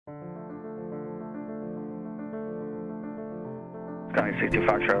County 62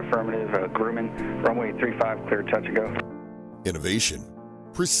 Foxtrot affirmative, Grumman, runway 35, clear touch and go. Innovation,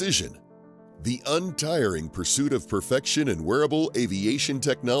 precision, the untiring pursuit of perfection in wearable aviation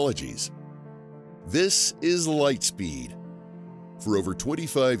technologies. This is Lightspeed. For over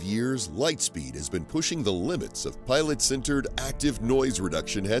 25 years, Lightspeed has been pushing the limits of pilot-centered active noise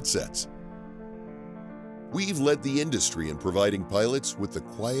reduction headsets. We've led the industry in providing pilots with the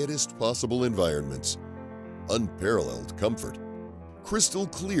quietest possible environments, unparalleled comfort, crystal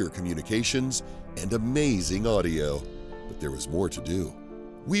clear communications, and amazing audio. But there was more to do.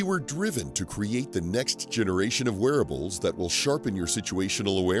 We were driven to create the next generation of wearables that will sharpen your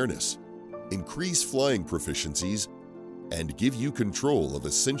situational awareness, increase flying proficiencies, and give you control of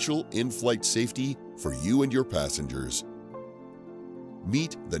essential in-flight safety for you and your passengers.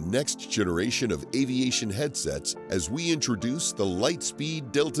 Meet the next generation of aviation headsets as we introduce the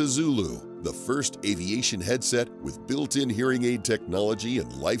Lightspeed Delta Zulu, the first aviation headset with built-in hearing aid technology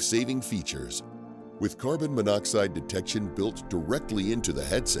and life-saving features. With carbon monoxide detection built directly into the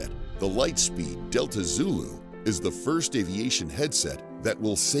headset, the Lightspeed Delta Zulu is the first aviation headset that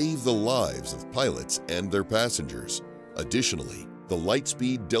will save the lives of pilots and their passengers. Additionally, the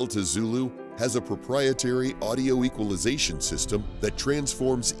Lightspeed Delta Zulu has a proprietary audio equalization system that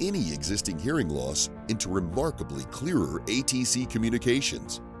transforms any existing hearing loss into remarkably clearer ATC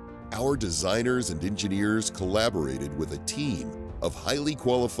communications. Our designers and engineers collaborated with a team of highly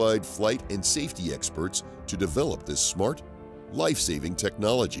qualified flight and safety experts to develop this smart, life-saving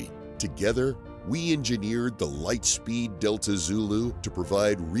technology. Together, we engineered the Lightspeed Delta Zulu to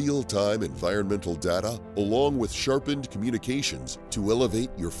provide real-time environmental data along with sharpened communications to elevate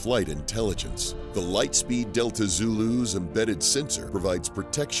your flight intelligence. The Lightspeed Delta Zulu's embedded sensor provides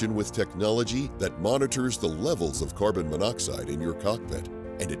protection with technology that monitors the levels of carbon monoxide in your cockpit.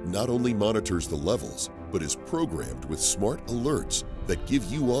 And it not only monitors the levels, but is programmed with smart alerts that give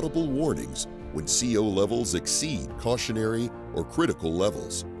you audible warnings when CO levels exceed cautionary or critical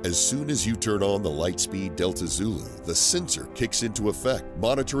levels. As soon as you turn on the Lightspeed Delta Zulu, the sensor kicks into effect,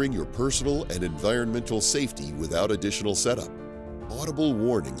 monitoring your personal and environmental safety without additional setup. Audible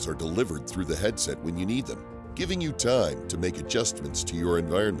warnings are delivered through the headset when you need them, giving you time to make adjustments to your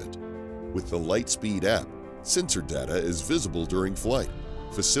environment. With the Lightspeed app, sensor data is visible during flight,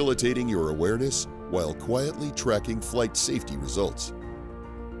 facilitating your awareness while quietly tracking flight safety results.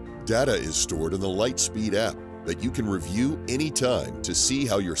 Data is stored in the Lightspeed app that you can review anytime to see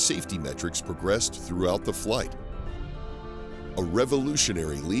how your safety metrics progressed throughout the flight. A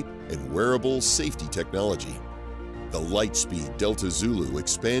revolutionary leap in wearable safety technology. The Lightspeed Delta Zulu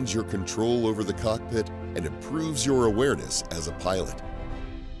expands your control over the cockpit and improves your awareness as a pilot.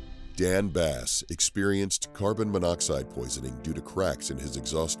 Dan Bass experienced carbon monoxide poisoning due to cracks in his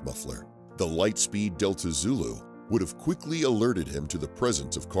exhaust muffler. The Lightspeed Delta Zulu would have quickly alerted him to the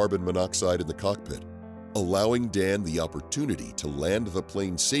presence of carbon monoxide in the cockpit, allowing Dan the opportunity to land the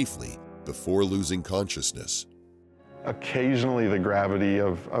plane safely before losing consciousness. Occasionally the gravity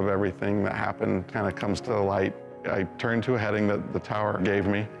of everything that happened kind of comes to light. I turned to a heading that the tower gave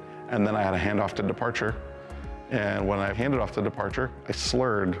me, and then I had a handoff to departure. And when I handed off to departure, I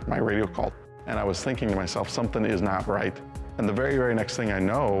slurred my radio call. And I was thinking to myself, something is not right. And the very, very next thing I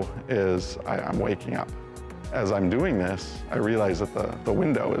know is I'm waking up. As I'm doing this, I realize that the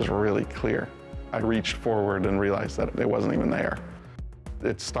window is really clear. I reached forward and realized that it wasn't even there.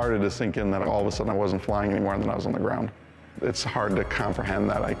 It started to sink in that all of a sudden I wasn't flying anymore and that I was on the ground. It's hard to comprehend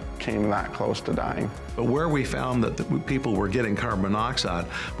that I came that close to dying. But where we found that the people were getting carbon monoxide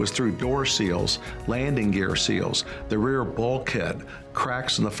was through door seals, landing gear seals, the rear bulkhead,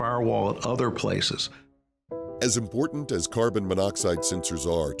 cracks in the firewall at other places. As important as carbon monoxide sensors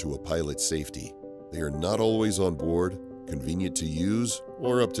are to a pilot's safety, they are not always on board, convenient to use,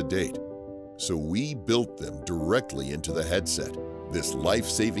 or up to date. So we built them directly into the headset. This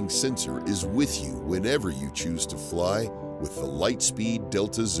life-saving sensor is with you whenever you choose to fly with the Lightspeed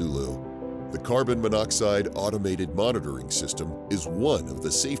Delta Zulu. The carbon monoxide automated monitoring system is one of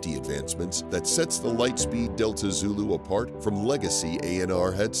the safety advancements that sets the Lightspeed Delta Zulu apart from legacy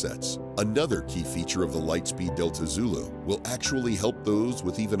ANR headsets. Another key feature of the Lightspeed Delta Zulu will actually help those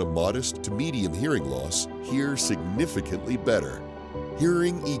with even a modest to medium hearing loss hear significantly better.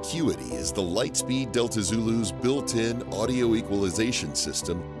 Hearing Acuity is the Lightspeed Delta Zulu's built-in audio equalization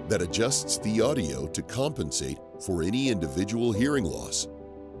system that adjusts the audio to compensate for any individual hearing loss.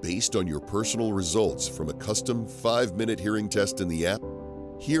 Based on your personal results from a custom 5-minute hearing test in the app,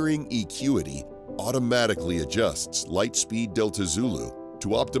 Hearing Acuity automatically adjusts Lightspeed Delta Zulu to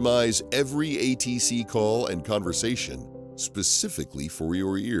optimize every ATC call and conversation specifically for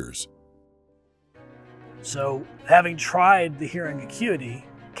your ears. So having tried the hearing acuity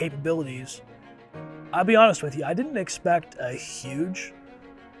capabilities, I'll be honest with you, I didn't expect a huge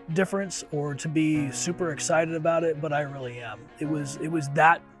difference or to be super excited about it, but I really am. It was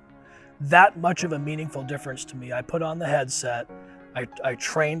that much of a meaningful difference to me. I put on the headset, I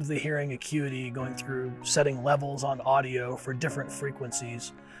trained the hearing acuity, going through setting levels on audio for different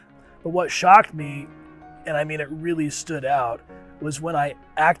frequencies. But what shocked me, and I mean it really stood out, was when I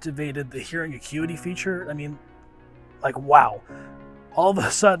activated the hearing acuity feature. I mean, like, wow. All of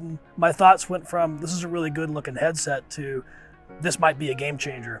a sudden, my thoughts went from, this is a really good looking headset, to this might be a game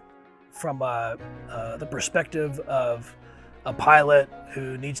changer. From the perspective of a pilot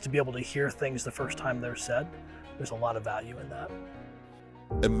who needs to be able to hear things the first time they're said, there's a lot of value in that.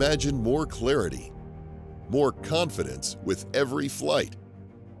 Imagine more clarity, more confidence with every flight.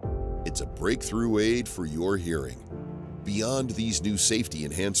 It's a breakthrough aid for your hearing. Beyond these new safety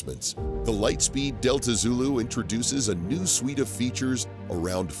enhancements, the Lightspeed Delta Zulu introduces a new suite of features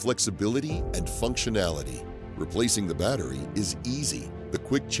around flexibility and functionality. Replacing the battery is easy. The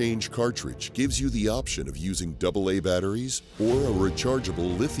quick change cartridge gives you the option of using AA batteries or a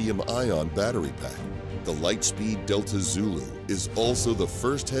rechargeable lithium-ion battery pack. The Lightspeed Delta Zulu is also the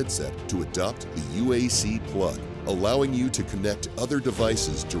first headset to adopt the UAC plug, allowing you to connect other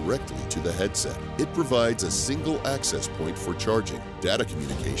devices directly to the headset. It provides a single access point for charging, data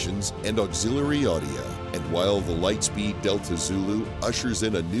communications, and auxiliary audio. And while the Lightspeed Delta Zulu ushers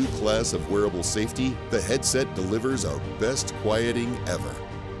in a new class of wearable safety, the headset delivers our best quieting ever.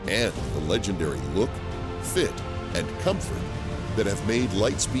 And the legendary look, fit, and comfort that have made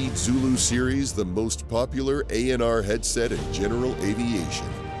Lightspeed Zulu series the most popular ANR headset in general aviation.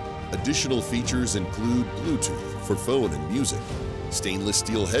 Additional features include Bluetooth for phone and music, stainless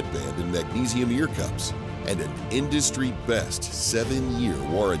steel headband and magnesium ear cups, and an industry-best 7-year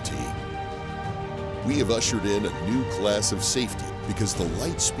warranty. We have ushered in a new class of safety because the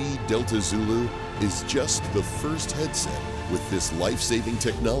Lightspeed Delta Zulu is just the first headset with this life-saving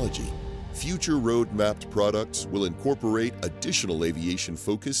technology. Future road-mapped products will incorporate additional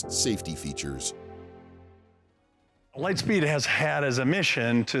aviation-focused safety features. Lightspeed has had as a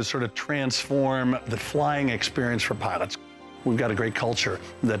mission to sort of transform the flying experience for pilots. We've got a great culture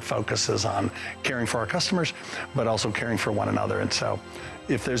that focuses on caring for our customers, but also caring for one another. And so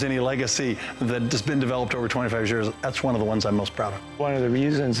if there's any legacy that has been developed over 25 years, that's one of the ones I'm most proud of. One of the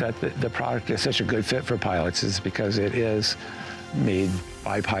reasons that the product is such a good fit for pilots is because it is made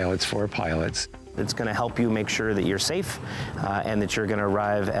by pilots for pilots. It's going to help you make sure that you're safe and that you're going to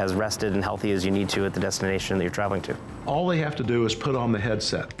arrive as rested and healthy as you need to at the destination that you're traveling to. All they have to do is put on the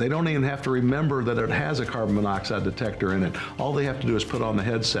headset. They don't even have to remember that it has a carbon monoxide detector in it. All they have to do is put on the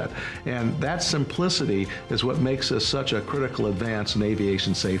headset. And that simplicity is what makes this such a critical advance in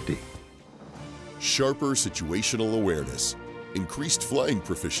aviation safety. Sharper situational awareness, increased flying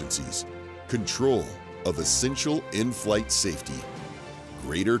proficiencies, control of essential in-flight safety,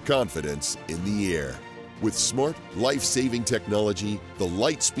 greater confidence in the air. With smart, life-saving technology, the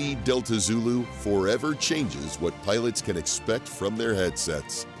Lightspeed Delta Zulu forever changes what pilots can expect from their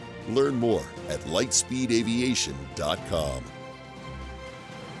headsets. Learn more at lightspeedaviation.com.